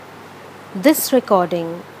This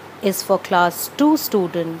recording is for Class 2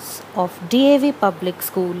 students of DAV Public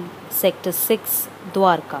School, Sector 6,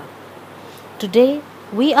 Dwarka. Today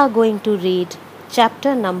we are going to read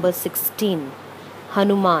chapter number 16,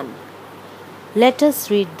 Hanuman. Let us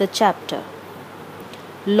read the chapter.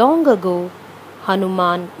 Long ago,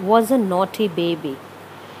 Hanuman was a naughty baby.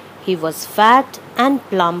 He was fat and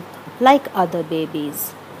plump like other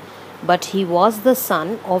babies. But he was the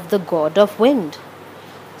son of the god of wind.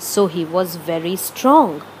 So he was very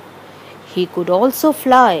strong. He could also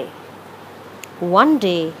fly. One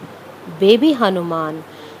day, baby Hanuman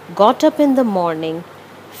got up in the morning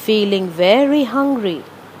feeling very hungry.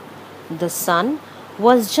 The sun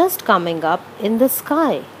was just coming up in the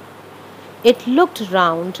sky. It looked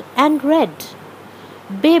round and red.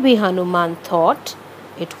 Baby Hanuman thought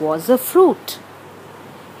it was a fruit.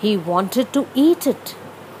 He wanted to eat it.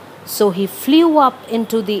 So he flew up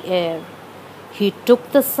into the air. He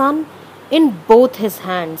took the sun in both his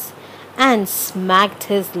hands and smacked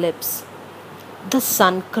his lips. The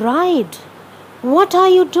sun cried, "What are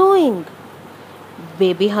you doing?"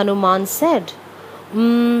 Baby Hanuman said,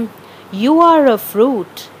 You are a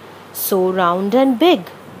fruit, so round and big.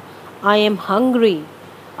 I am hungry.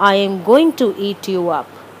 I am going to eat you up."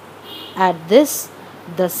 At this,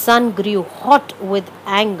 the sun grew hot with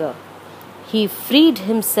anger. He freed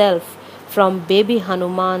himself from baby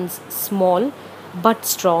Hanuman's small but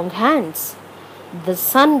strong hands. The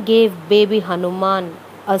sun gave baby Hanuman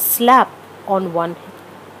a slap on one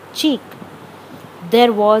cheek.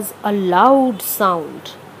 There was a loud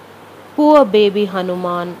sound. Poor baby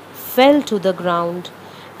Hanuman fell to the ground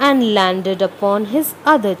and landed upon his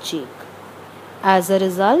other cheek. As a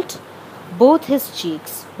result, both his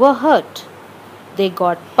cheeks were hurt. They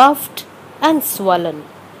got puffed and swollen.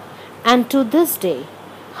 And to this day,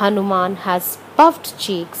 Hanuman has puffed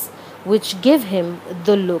cheeks which give him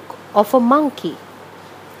the look of a monkey.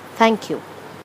 Thank you.